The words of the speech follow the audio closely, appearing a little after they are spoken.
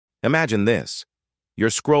Imagine this. You're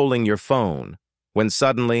scrolling your phone when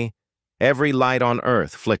suddenly every light on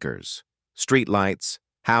Earth flickers. Streetlights,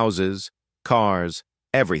 houses, cars,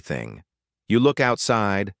 everything. You look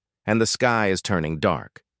outside and the sky is turning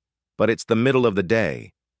dark. But it's the middle of the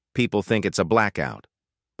day. People think it's a blackout.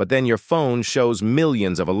 But then your phone shows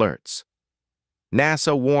millions of alerts.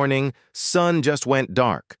 NASA warning, sun just went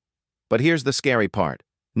dark. But here's the scary part.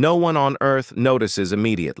 No one on Earth notices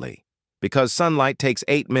immediately, because sunlight takes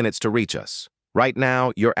 8 minutes to reach us. Right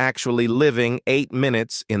now, you're actually living 8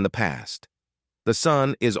 minutes in the past. The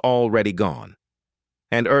sun is already gone,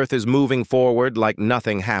 and Earth is moving forward like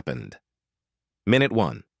nothing happened. Minute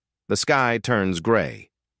 1, the sky turns gray.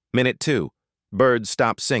 Minute 2, birds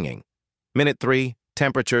stop singing. Minute 3,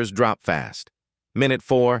 temperatures drop fast. Minute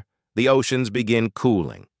 4, the oceans begin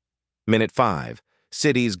cooling. Minute 5,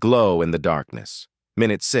 cities glow in the darkness.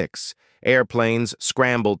 Minute 6, airplanes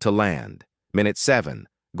scramble to land. Minute 7,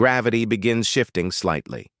 gravity begins shifting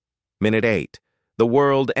slightly. Minute 8, the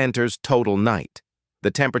world enters total night.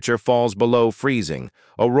 The temperature falls below freezing.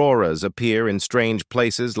 Auroras appear in strange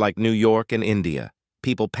places like New York and India.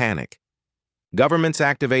 People panic. Governments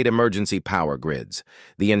activate emergency power grids.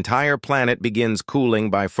 The entire planet begins cooling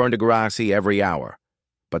by Degree every hour.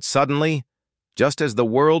 But suddenly, just as the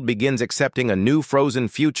world begins accepting a new frozen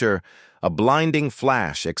future, a blinding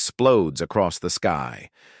flash explodes across the sky.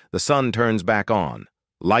 The sun turns back on.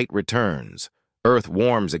 Light returns. Earth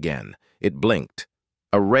warms again. It blinked.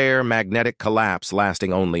 A rare magnetic collapse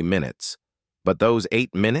lasting only minutes. But those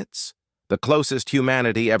 8 minutes? The closest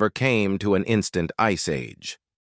humanity ever came to an instant ice age.